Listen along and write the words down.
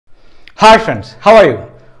Hi friends, how are you?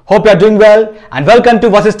 Hope you are doing well and welcome to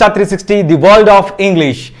Vasista 360, the world of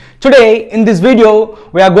English. Today in this video,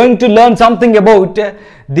 we are going to learn something about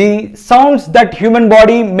the sounds that human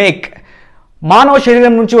body make. మానవ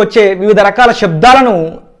శరీరం నుంచి వచ్చే వివిధ రకాల శబ్దాలను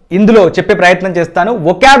ఇందులో చెప్పే ప్రయత్నం చేస్తాను.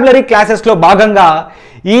 వొకాబులరీ క్లాసెస్లో భాగంగా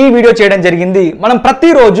ఈ వీడియో చేయడం జరిగింది. మనం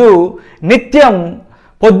ప్రతిరోజు నిత్యం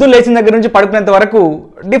పొద్దున్న లేచిన దగ్గర నుంచి పడుకునేంత వరకు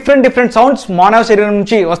డిఫరెంట్ సౌండ్స్ మానవ శరీరం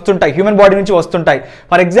నుంచి వస్తుంటాయి, హ్యూమన్ బాడీ నుంచి వస్తుంటాయి.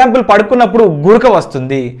 ఫర్ ఎగ్జాంపుల్ పడుకున్నప్పుడు గురక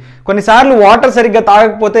వస్తుంది, కొన్నిసార్లు వాటర్ సరిగ్గా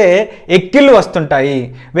తాగకపోతే ఎక్కిళ్ళు వస్తుంటాయి,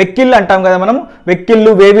 వెక్కిళ్ళు అంటాం కదా మనం,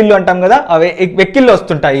 వెక్కిళ్ళు వేవిళ్ళు అంటాం కదా, వెక్కిళ్ళు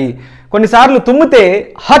వస్తుంటాయి. కొన్నిసార్లు తుమ్మితే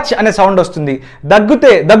హచ్ అనే సౌండ్ వస్తుంది,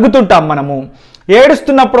 దగ్గుతుంటాం మనము,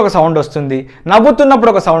 ఏడుస్తున్నప్పుడు ఒక సౌండ్ వస్తుంది,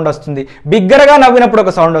 నవ్వుతున్నప్పుడు ఒక సౌండ్ వస్తుంది, బిగ్గరగా నవ్వినప్పుడు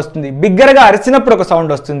ఒక సౌండ్ వస్తుంది, బిగ్గరగా అరిచినప్పుడు ఒక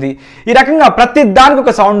సౌండ్ వస్తుంది. ఈ రకంగా ప్రతి దానికి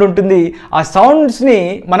ఒక సౌండ్ ఉంటుంది. ఆ సౌండ్స్ని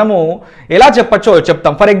మనము ఎలా చెప్పచ్చో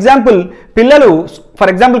చెప్తాం. ఫర్ ఎగ్జాంపుల్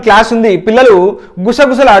క్లాస్ ఉంది, పిల్లలు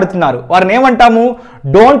గుసగుసలు ఆడుతున్నారు, వారిని ఏమంటాము?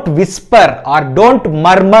 Don't Whisper or don't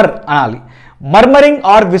murmur అనాలి. మర్మరింగ్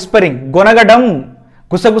ఆర్ విస్పరింగ్, గొనగడం,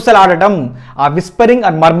 గుసగుసలాడటం, ఆ విస్పరింగ్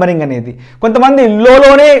అండ్ మర్మరింగ్ అనేది. కొంతమంది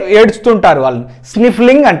లోనే ఏడుస్తుంటారు, వాళ్ళు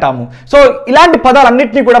స్నిఫ్లింగ్ అంటాము. సో ఇలాంటి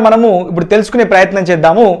పదాలన్నింటినీ కూడా మనము ఇప్పుడు తెలుసుకునే ప్రయత్నం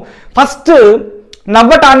చేద్దాము. ఫస్ట్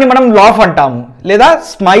నవ్వటాన్ని మనం లాఫ్ అంటాము లేదా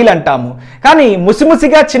స్మైల్ అంటాము. కానీ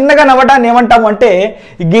ముసిముసిగా చిన్నగా నవ్వటాన్ని ఏమంటాము అంటే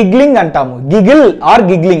గిగ్లింగ్ అంటాము. గిగిల్ ఆర్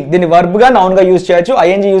గిగ్లింగ్, దీన్ని వర్బ్గా నౌన్గా యూజ్ చేయొచ్చు,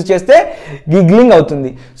 ఐఎన్జీ యూజ్ చేస్తే గిగ్లింగ్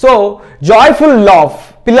అవుతుంది. సో జాయ్ఫుల్ లాఫ్,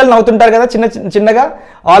 పిల్లలు నవ్వుతుంటారు కదా చిన్నగా,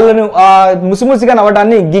 వాళ్ళను ముసిముసిగా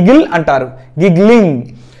నవ్వడాన్ని గిగిల్ అంటారు, గిగ్లింగ్.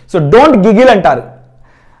 సో డోంట్ గిగిల్ అంటారు.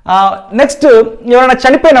 నెక్స్ట్ ఎవరైనా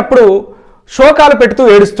చనిపోయినప్పుడు శోకాలు పెడుతూ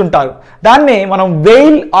ఏడుస్తుంటారు, దాన్నే మనం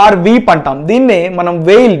వెయిల్ ఆర్ వీప్ అంటాం. దీన్నే మనం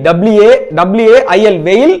వెయిల్, WAIL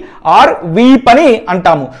వెయిల్ ఆర్ వీప్ అని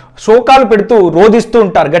అంటాము. శోకాలు పెడుతూ రోదిస్తూ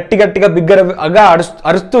ఉంటారు, గట్టిగా బిగ్గరగా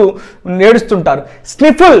అరుస్తూ ఏడుస్తుంటారు.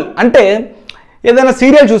 స్నిఫుల్ అంటే ఏదైనా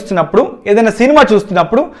సీరియల్ చూస్తున్నప్పుడు, ఏదైనా సినిమా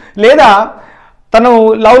చూస్తున్నప్పుడు, లేదా తను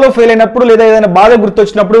లవ్లో ఫెయిల్ అయినప్పుడు, లేదా ఏదైనా బాధ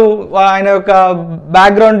గుర్తొచ్చినప్పుడు, ఆయన యొక్క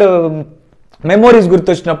బ్యాక్గ్రౌండ్ మెమోరీస్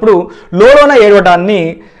గుర్తొచ్చినప్పుడు లోన ఏడవటాన్ని.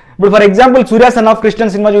 ఇప్పుడు for example Surya son of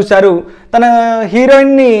Krishnan cinema చూశారు, తన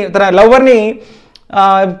హీరోయిన్ని, తన లవర్ని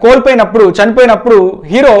కోల్పోయినప్పుడు, చనిపోయినప్పుడు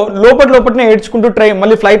హీరో లోపలనే ఏడ్చుకుంటూ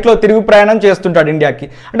మళ్ళీ ఫ్లైట్లో తిరిగి ప్రయాణం చేస్తుంటాడు ఇండియాకి.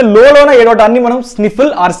 అంటే లోన ఏడవటాన్ని మనం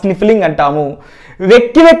స్నిఫుల్ ఆర్ స్నిఫిలింగ్ అంటాము.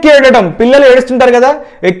 వెక్కి ఏడటం, పిల్లలు ఏడుస్తుంటారు కదా,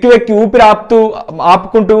 వెక్కి ఊపిరి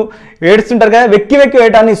ఆపుకుంటూ ఏడుస్తుంటారు కదా, వెక్కి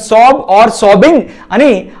ఏడటాన్ని సాబ్ ఆర్ సాబింగ్ అని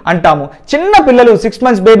అంటాము. చిన్న పిల్లలు 6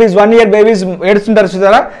 months బేబీస్, 1 year బేబీస్ ఏడుస్తుంటారు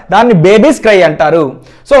చూసారా, దాన్ని బేబీస్ క్రై అంటారు.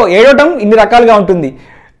 సో ఏడవటం ఇన్ని రకాలుగా ఉంటుంది: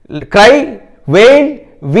 cry, veil,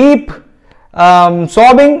 వీప్,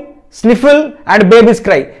 sobbing, sniffle and babies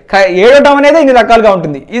cry. ఏడవటం అనేది ఇన్ని రకాలుగా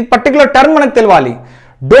ఉంటుంది. ఈ పర్టికులర్ టర్మ్ మనకు తెలియాలి.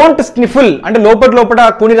 డోంట్ స్నిఫిల్ అంటే లోపల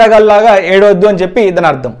కూని రాగాల్లాగా ఏడవద్దు అని చెప్పి దాని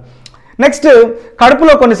అర్థం. నెక్స్ట్,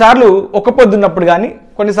 కడుపులో కొన్నిసార్లు ఒక్క పొద్దున్నప్పుడు కానీ,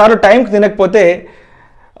 కొన్నిసార్లు టైంకి తినకపోతే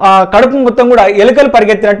కడుపు మొత్తం కూడా ఎలుకలు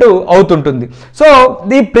పరిగెత్తినట్టు అవుతుంటుంది. సో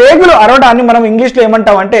ఈ ప్రేగులు అరవడాన్ని మనం ఇంగ్లీష్లో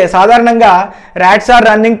ఏమంటాం అంటే, సాధారణంగా rats are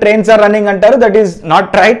running, trains are running అంటారు. That is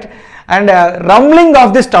not right. And rumbling of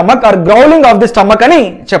the stomach are గ్రౌలింగ్ of the stomach అని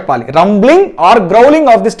చెప్పాలి. Rumbling are గ్రౌలింగ్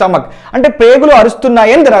of the stomach అంటే ప్రేగులు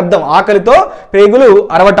అరుస్తున్నాయి అని దాని అర్థం. ఆకలితో ప్రేగులు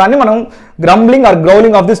అరవటాన్ని మనం grumbling are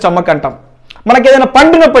గ్రౌలింగ్ of the stomach అంటాం. మనకి ఏదైనా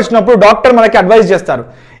పంటి నొప్పి వచ్చినప్పుడు డాక్టర్ మనకి అడ్వైజ్ చేస్తారు,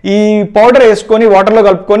 ఈ పౌడర్ వేసుకొని వాటర్లో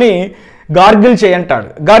కలుపుకొని గార్గిల్ చేయంటాడు.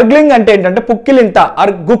 గార్గిలింగ్ అంటే ఏంటంటే పుక్కిలింత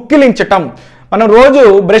ఆర్ గుక్కిలించటం. మనం రోజు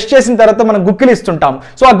బ్రష్ చేసిన తర్వాత మనం గుక్కిలిస్తుంటాం.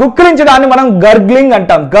 సో ఆ గుక్కిలించడాన్ని మనం గర్గ్లింగ్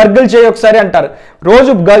అంటాం. గర్గిల్ చేయి ఒకసారి అంటారు,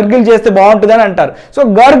 రోజు గర్గిల్ చేస్తే బాగుంటుందని అంటారు. సో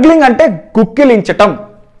గర్గ్లింగ్ అంటే గుక్కిలించటం.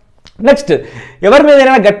 నెక్స్ట్, ఎవరి మీద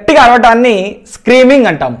ఏదైనా గట్టిగా అరవటాన్ని స్క్రీమింగ్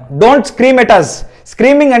అంటాం. Don't scream at us.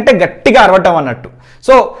 Screaming అంటే గట్టిగా అరవటం అన్నట్టు.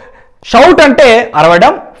 సో షౌట్ అంటే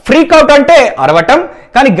అరవడం, ఫ్రీక్ అవుట్ అంటే అరవటం,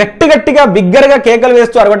 కానీ గట్టిగా బిగ్గరగా కేకలు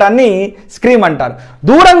వేస్తూ అరవటాన్ని స్క్రీమ్ అంటారు.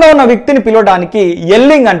 దూరంగా ఉన్న వ్యక్తిని పిలవడానికి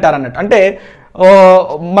ఎల్లింగ్ అంటారు అన్నట్టు. అంటే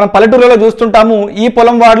మనం పల్లెటూరులో చూస్తుంటాము, ఈ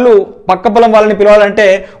పొలం వాళ్ళు పక్క పొలం వాళ్ళని పిలవాలంటే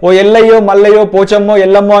ఓ ఎల్లయ్యో, మల్లయ్యో, పోచమ్మో,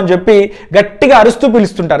 ఎల్లమ్మో అని చెప్పి గట్టిగా అరుస్తూ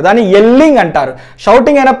పిలుస్తుంటారు, దాన్ని ఎల్లింగ్ అంటారు.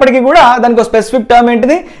 షౌటింగ్ అయినప్పటికీ కూడా దానికి ఒక స్పెసిఫిక్ టర్మ్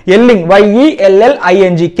ఏంటిది? ఎల్లింగ్,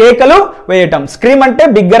 YELLING, కేకలు వేయటం. స్క్రీమ్ అంటే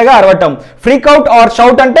బిగ్గరగా అరవటం. ఫ్రీక్ అవుట్ ఆర్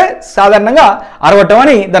షౌట్ అంటే సాధారణంగా అరవటం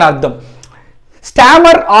అని దాని అర్థం.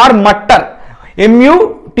 Stammer are మట్టర్,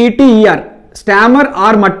 MUTTER, stammer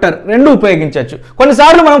are మట్టర్ రెండు ఉపయోగించవచ్చు.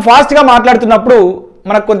 కొన్నిసార్లు మనం ఫాస్ట్గా మాట్లాడుతున్నప్పుడు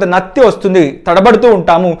మనకు కొంత నత్తి వస్తుంది, తడబడుతూ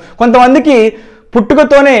ఉంటాము. కొంతమందికి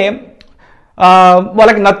పుట్టుకతోనే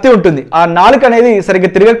వాళ్ళకి నత్తి ఉంటుంది, ఆ నాలుక అనేది సరిగ్గా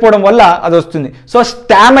తిరగకపోవడం వల్ల అది వస్తుంది. సో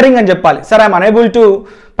స్టామరింగ్ అని చెప్పాలి. Sir, I'm unable to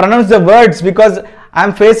pronounce the words because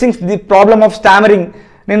I'm facing the problem of stammering.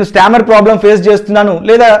 నేను స్టామర్ ప్రాబ్లం ఫేస్ చేస్తున్నాను,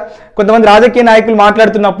 లేదా కొంతమంది రాజకీయ నాయకులు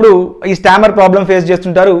మాట్లాడుతున్నప్పుడు ఈ స్టామర్ ప్రాబ్లం ఫేస్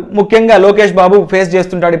చేస్తుంటారు. ముఖ్యంగా లోకేష్ బాబు ఫేస్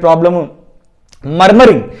చేస్తుంటాడు ఈ ప్రాబ్లము.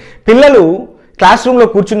 మర్మరింగ్, పిల్లలు క్లాస్ రూమ్లో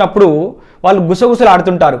కూర్చున్నప్పుడు వాళ్ళు గుసగుసలు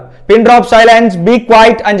ఆడుతుంటారు. Pin drop silence, be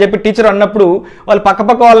quiet అని చెప్పి టీచర్ అన్నప్పుడు వాళ్ళు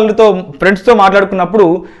పక్కపక్క వాళ్ళతో ఫ్రెండ్స్తో మాట్లాడుకున్నప్పుడు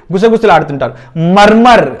గుసగుసలు ఆడుతుంటారు.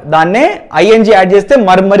 మర్మర్, దాన్నే ఐఎన్జీ యాడ్ చేస్తే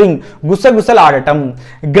మర్మరింగ్, గుసగుసలు ఆడటం.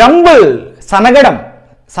 గ్రంబుల్, సనగడం,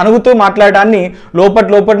 సనుగుతూ మాట్లాడడాన్ని,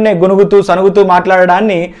 లోపటనే గొనుగుతూ సనుగుతూ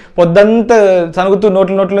మాట్లాడడాన్ని, పొద్దంతా సనుగుతూ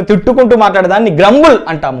నోట్లో తిట్టుకుంటూ మాట్లాడడాన్ని గ్రంబుల్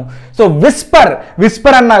అంటాము. సో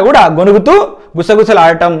విస్పర్ అన్నా కూడా గొనుగుతూ గుసగుసలు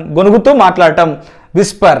ఆడటం, గొనుగుతూ మాట్లాడటం,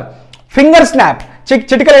 విస్పర్. ఫింగర్ స్నాప్,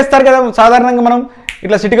 చిటికలు వేస్తారు కదా సాధారణంగా, మనం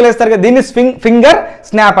ఇట్లా చిటికలు వేస్తారు కదా, దీన్ని ఫింగర్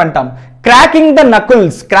స్నాప్ అంటాం. క్రాకింగ్ ద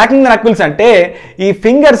నకుల్స్ అంటే ఈ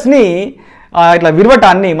ఫింగర్స్ని ఇట్లా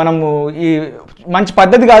విరవటాన్ని, మనము ఈ మంచి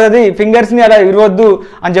పద్ధతి కాదు అది, ఫింగర్స్ని అలా విరవద్దు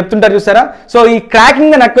అని చెప్తుంటారు చూసారా. సో ఈ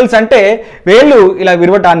క్రాకింగ్ ద నకుల్స్ అంటే వేళ్ళు ఇలా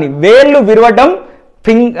విరవటాన్ని, వేళ్ళు విరవటం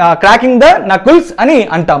క్రాకింగ్ ద నకుల్స్ అని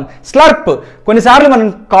అంటాం. స్లర్ప్, కొన్నిసార్లు మనం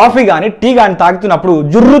కాఫీ కానీ టీ కానీ తాగుతున్నప్పుడు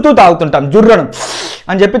జుర్రుతూ తాగుతుంటాం, జుర్రను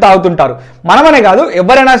అని చెప్పి తాగుతుంటారు. మనమనే కాదు,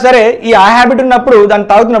 ఎవరైనా సరే ఈ హ్యాబిట్ ఉన్నప్పుడు దాన్ని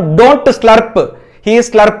తాగుతున్నప్పుడు డోంట్ స్లర్ప్, హీ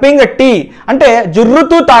స్లర్పింగ్ టీ అంటే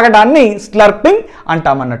జుర్రుతూ తాగడాన్ని స్లర్పింగ్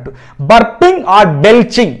అంటాం అన్నట్టు. బర్పింగ్ ఆర్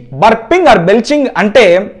బెల్చింగ్ అంటే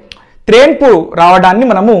త్రేన్పు రావడాన్ని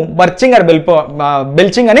మనము బర్చింగ్ ఆర్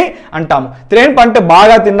బెల్చింగ్ అని అంటాము. త్రేన్పు అంటే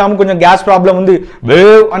బాగా తిన్నాము, కొంచెం గ్యాస్ ప్రాబ్లం ఉంది,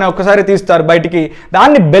 వేవ్ అని ఒక్కసారి తీస్తారు బయటికి,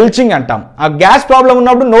 దాన్ని బెల్చింగ్ అంటాం. ఆ గ్యాస్ ప్రాబ్లం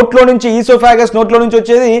ఉన్నప్పుడు నోట్లో నుంచి, ఈసోఫాగస్ నోట్లో నుంచి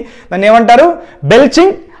వచ్చేది, దాన్ని ఏమంటారు?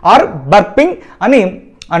 బెల్చింగ్ ఆర్ బర్పింగ్ అని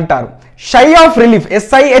అంటారు. Shy of relief,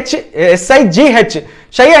 SIGH.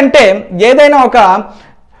 Shy అంటే ఏదైనా ఒక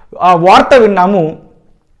వార్త విన్నాము,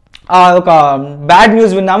 ఒక బ్యాడ్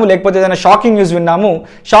న్యూస్ విన్నాము, లేకపోతే ఏదైనా షాకింగ్ న్యూస్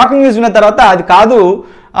విన్న తర్వాత అది కాదు,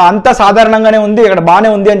 అంతా సాధారణంగానే ఉంది, ఇక్కడ బాగానే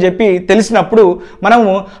ఉంది అని చెప్పి తెలిసినప్పుడు మనము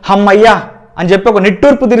హమ్మయ్యా అని చెప్పి ఒక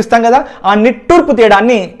నిట్టూర్పు తీరుస్తాం కదా, ఆ నిట్టూర్పు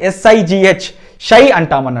తీయడాన్ని SIGH, షై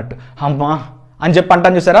అంటాం అన్నట్టు. హమ్మా అని చెప్పి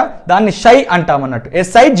అంటాం చూసారా, దాన్ని షై అంటాం అన్నట్టు.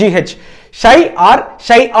 SIGH,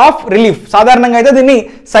 shy of relief. సాధారణంగా అయితే దీన్ని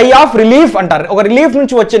సై ఆఫ్ రిలీఫ్ అంటారు. ఒక రిలీఫ్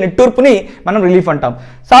నుంచి వచ్చే నిట్టూర్పుని మనం రిలీఫ్ అంటాం.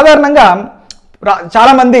 సాధారణంగా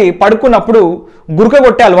చాలామంది పడుకున్నప్పుడు గురక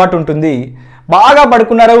కొట్టే అలవాటు ఉంటుంది. బాగా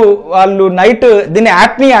పడుకున్నారు వాళ్ళు, నైట్ దీన్ని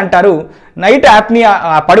యాప్నియా అంటారు. నైట్ యాప్నియా,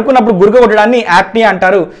 పడుకున్నప్పుడు గురక కొట్టడాన్ని యాప్నియా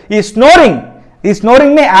అంటారు. ఈ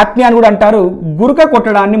స్నోరింగ్ని యాప్నియా అని కూడా అంటారు. గురక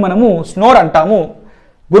కొట్టడాన్ని మనము స్నోర్ అంటాము.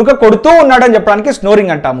 గురక కొడుతూ ఉన్నాడని చెప్పడానికి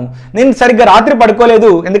స్నోరింగ్ అంటాము. నేను సరిగ్గా రాత్రి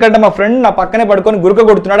పడుకోలేదు, ఎందుకంటే మా ఫ్రెండ్ నా పక్కనే పడుకొని గురక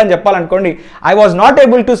కొడుతున్నాడు అని చెప్పాలనుకోండి, I was not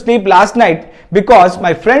able to sleep last night because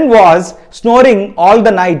my friend was snoring all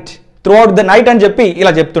the night, throughout the night అని చెప్పి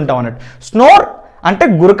ఇలా చెప్తుంటాం అన్నట్టు. స్నోర్ అంటే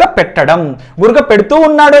గురక పెట్టడం, గురక పెడుతూ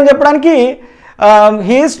ఉన్నాడు అని చెప్పడానికి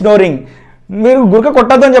హీ ఈజ్ స్నోరింగ్. మీరు గురక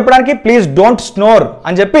కొట్టద్దు అని చెప్పడానికి ప్లీజ్ డోంట్ స్నోర్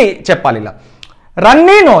అని చెప్పి చెప్పాలి. ఇలా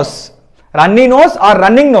runny nose are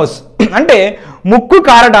running nose అంటే ముక్కు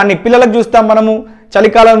కారడాన్ని, పిల్లలకు చూస్తాం మనము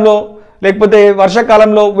చలికాలంలో లేకపోతే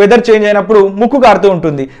వర్షాకాలంలో వెదర్ చేంజ్ అయినప్పుడు ముక్కు కారుతూ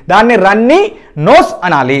ఉంటుంది, దాన్ని రన్నీ నోస్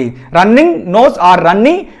అనాలి. Running nose are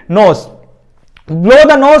runny nose. Blow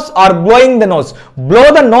the nose are blowing the nose. Blow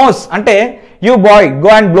the nose అంటే you bye go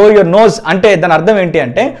and blow your nose అంటే దాని అర్థం ఏంటి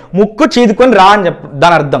అంటే ముక్కు చీదుకొని రా అని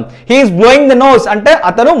దాని అర్థం. హీఈస్ బ్లోయింగ్ ద నోస్ అంటే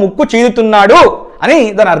అతను ముక్కు చీదుతున్నాడు అని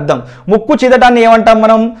దాని అర్థం. ముక్కు చీదటాన్ని ఏమంటాం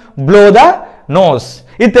మనం? Blow the nose.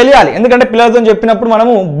 ఇది తెలియాలి, ఎందుకంటే పిల్లలతో చెప్పినప్పుడు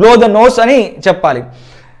మనము బ్లో ద నోస్ అని చెప్పాలి.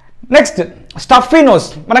 Next stuffy nose.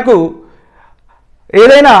 మనకు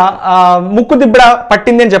ఏదైనా ముక్కు దిబ్బడ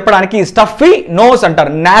పట్టింది అని చెప్పడానికి స్టఫీ నోస్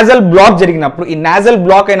అంటారు. నాజల్ బ్లాక్ జరిగినప్పుడు, ఈ నాజల్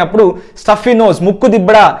బ్లాక్ అయినప్పుడు స్టఫీ నోస్, ముక్కు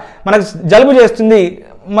దిబ్బడ. మనకు జలుబు చేస్తుంది,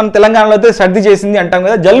 మన తెలంగాణలో అయితే సర్ది చేసింది అంటాం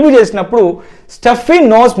కదా, జలుబు చేసినప్పుడు స్టఫీ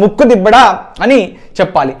నోస్, ముక్కు దిబ్బడ అని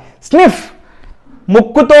చెప్పాలి. స్నిఫ్,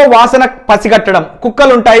 ముక్కుతో వాసన పసిగట్టడం.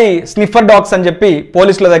 కుక్కలు ఉంటాయి స్నిఫర్ డాగ్స్ అని చెప్పి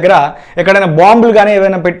పోలీసుల దగ్గర, ఎక్కడైనా బాంబులు కానీ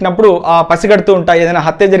ఏదైనా పెట్టినప్పుడు ఆ పసిగడుతూ ఉంటాయి, ఏదైనా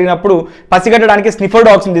హత్య జరిగినప్పుడు పసిగట్టడానికి sniffer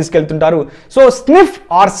డాగ్స్ని తీసుకెళ్తుంటారు. So sniff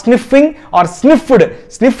are sniffing are స్నిఫ్డ్.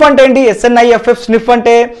 Sniff అంటే ఏంటి? SNIFF. స్నిఫ్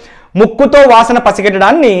అంటే ముక్కుతో వాసన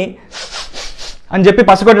పసిగట్టడాన్ని అని చెప్పి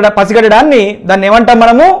పసిగట్టడాన్ని దాన్ని ఏమంటాం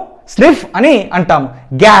మనము? స్నిఫ్ అని అంటాము.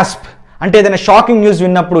 గ్యాస్ప్ అంటే ఏదైనా షాకింగ్ న్యూస్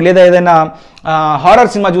విన్నప్పుడు లేదా ఏదైనా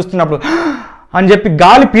హారర్ సినిమా చూస్తున్నప్పుడు అని చెప్పి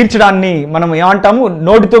గాలి పీల్చడాన్ని మనం ఏమంటాము?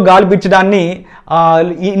 నోటితో గాలి పీల్చడాన్ని,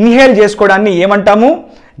 ఇన్హేల్ చేసుకోవడాన్ని ఏమంటాము?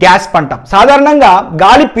 గ్యాస్ప్ అంటాం. సాధారణంగా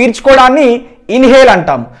గాలి పీల్చుకోవడాన్ని ఇన్హేల్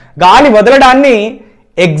అంటాం, గాలి వదలడాన్ని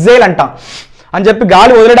ఎగ్జేల్ అంటాం అని చెప్పి,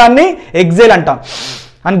 గాలి వదలడాన్ని ఎగ్జేల్ అంటాం,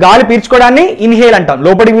 అని గాలి పీల్చుకోవడాన్ని ఇన్హేల్ అంటాం.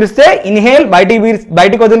 లోపలికి పీలిస్తే ఇన్హేల్,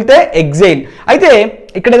 బయటికి వదిలితే ఎగ్జేల్. అయితే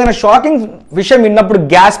ఇక్కడ ఏదైనా షాకింగ్ విషయం విన్నప్పుడు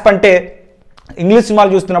గ్యాస్ప్ అంటే ఇంగ్లీష్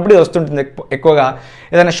సినిమాలు చూస్తున్నప్పుడు ఇది వస్తుంటుంది ఎక్కువగా.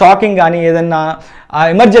 ఏదైనా షాకింగ్ కానీ ఏదైనా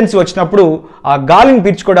ఎమర్జెన్సీ వచ్చినప్పుడు ఆ గాలిని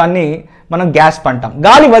పీల్చుకోవడాన్ని మనం గ్యాస్ప్ అంటాం.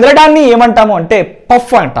 గాలి వదలడాన్ని ఏమంటాము అంటే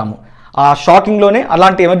పఫ్ అంటాము. ఆ షాకింగ్లోనే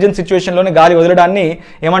అలాంటి ఎమర్జెన్సీ సిచ్యువేషన్లోనే గాలి వదలడాన్ని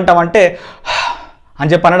ఏమంటామంటే అని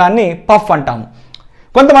చెప్పి అనడాన్ని పఫ్ అంటాము.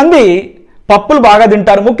 కొంతమంది పప్పులు బాగా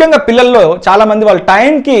తింటారు, ముఖ్యంగా పిల్లల్లో చాలామంది వాళ్ళ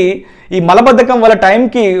టైంకి ఈ మలబద్ధకం వాళ్ళ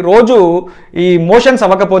టైంకి రోజు ఈ మోషన్స్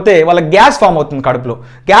అవ్వకపోతే వాళ్ళ గ్యాస్ ఫామ్ అవుతుంది కడుపులో.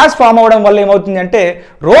 గ్యాస్ ఫామ్ అవ్వడం వల్ల ఏమవుతుంది అంటే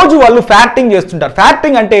రోజు వాళ్ళు ఫ్యాటింగ్ చేస్తుంటారు.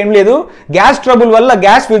 ఫ్యాటింగ్ అంటే ఏం లేదు, గ్యాస్ ట్రబుల్ వల్ల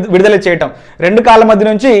గ్యాస్ విడుదల చేయటం, 2 కాళ్ళ మధ్య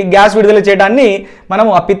నుంచి గ్యాస్ విడుదల చేయడాన్ని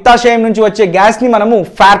మనము ఆ పిత్తాశయం నుంచి వచ్చే గ్యాస్ని మనము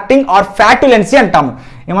ఫ్యాటింగ్ ఆర్ ఫ్యాటులెన్సీ అంటాము.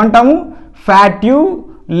 ఏమంటాము?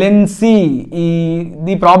 ఫ్యాట్యులెన్సీ.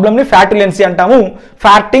 ఈ ప్రాబ్లమ్ని ఫ్యాటులెన్సీ అంటాము.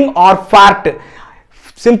 ఫ్యాటింగ్ ఆర్ ఫ్యాట్,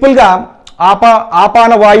 సింపుల్గా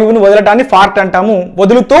ఆపాన వాయువుని వదలటాన్ని ఫార్ట్ అంటాము.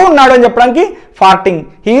 వదులుతూ ఉన్నాడు అని చెప్పడానికి farthing.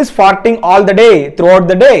 He's farthing all the day, through out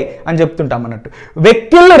the day అని చెప్తుంటాం అన్నట్టు.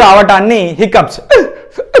 వెక్కిళ్ళు రావటాన్ని హికప్స్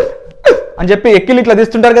అని చెప్పి ఎక్కిళ్ళు ఇట్లా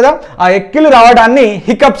తీస్తుంటారు కదా, ఆ ఎక్కిళ్ళు రావడాన్ని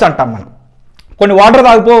హికప్స్ అంటాం మనం. కొన్ని వాటర్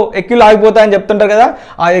ఎక్కిళ్ళు ఆగిపోతాయని చెప్తుంటారు కదా,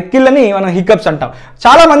 ఆ ఎక్కిళ్ళని మనం హికప్స్ అంటాం.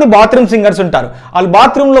 చాలామంది బాత్రూమ్ సింగర్స్ ఉంటారు, వాళ్ళు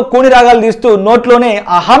బాత్రూంలో కూని రాగాలు తీస్తూ నోట్లోనే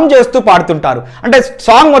ఆ హమ్ చేస్తూ పాడుతుంటారు. అంటే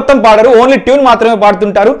సాంగ్ మొత్తం పాడరు, ఓన్లీ ట్యూన్ మాత్రమే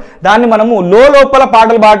పాడుతుంటారు. దాన్ని మనము లోపల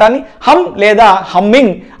పాటలు పాడటాన్ని హమ్ లేదా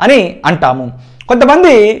హమ్మింగ్ అని అంటాము.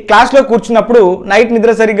 కొంతమంది క్లాస్లో కూర్చున్నప్పుడు నైట్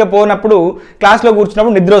నిద్ర సరిగ్గా పోనప్పుడు క్లాస్లో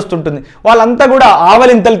కూర్చున్నప్పుడు నిద్ర వస్తుంటుంది, వాళ్ళంతా కూడా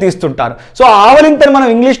ఆవలింతలు తీస్తుంటారు. సో ఆవలింతలు మనం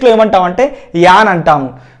ఇంగ్లీష్లో ఏమంటామంటే యాన్ అంటాము.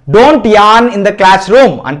 Don't an in the class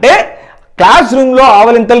room అంటే క్లాస్ రూమ్లో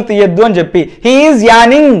ఆవలింతలు తీయద్దు అని చెప్పి. హీఈస్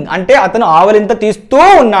యానింగ్ అంటే అతను ఆవలింత తీస్తూ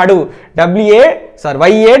ఉన్నాడు.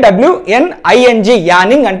 YAWNING,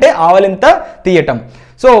 యానింగ్ అంటే ఆవలింత తీయటం.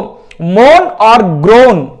 So Mon are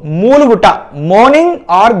grown, మూలుగుట. Morning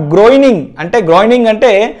are గ్రోయినింగ్ అంటే గ్రోయినింగ్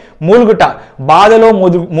అంటే మూలుగుట, బాధలో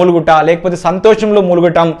మూలుగుట లేకపోతే సంతోషంలో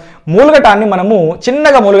మూలుగటం. మూలుగటాన్ని మనము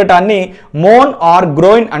చిన్నగా మూలుగటాన్ని మోన్ ఆర్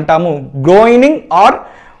గ్రోయిన్ అంటాము. గ్రోయినింగ్ ఆర్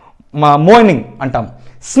మోర్నింగ్ అంటాం.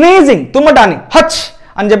 స్నీజింగ్, తుమ్మటాన్ని హచ్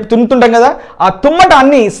అని చెప్పి తుమ్ముతుంటాం కదా, ఆ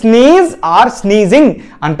తుమ్మటాన్ని స్నీజ్ ఆర్ స్నీజింగ్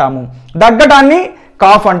అంటాము. దగ్గటాన్ని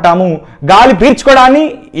కాఫ్ అంటాము. గాలి పీల్చుకోవడాన్ని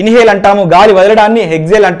ఇన్హేల్ అంటాము. గాలి వదలడాన్ని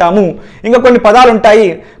ఎగ్జేల్ అంటాము. ఇంకా కొన్ని పదాలు ఉంటాయి,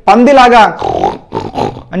 పందిలాగా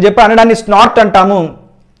అని చెప్పి అనడాన్ని స్నార్ట్ అంటాము.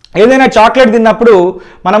 ఏదైనా చాక్లెట్ తిన్నప్పుడు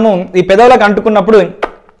మనము ఈ పెదవులకు అంటుకున్నప్పుడు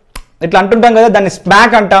ఇట్లా అంటుంటాం కదా, దాన్ని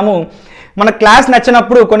స్మాక్ అంటాము. మన క్లాస్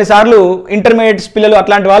నచ్చినప్పుడు కొన్నిసార్లు ఇంటర్మీడియట్స్ పిల్లలు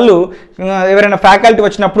అట్లాంటి వాళ్ళు ఎవరైనా ఫ్యాకల్టీ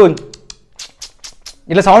వచ్చినప్పుడు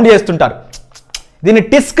ఇట్లా సౌండ్ చేస్తుంటారు. దీన్ని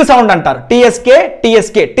టిస్క్ సౌండ్ అంటారు.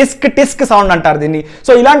 టిఎస్కే టిస్క్ సౌండ్ అంటారు దీన్ని.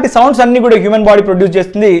 సో ఇలాంటి సౌండ్స్ అన్ని కూడా హ్యూమన్ బాడీ ప్రొడ్యూస్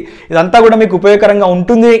చేస్తుంది. ఇదంతా కూడా మీకు ఉపయోగకరంగా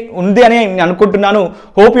ఉంది అని నేను అనుకుంటున్నాను.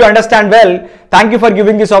 Hope you understand well. Thank you for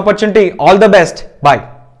giving this opportunity. All the best. Bye.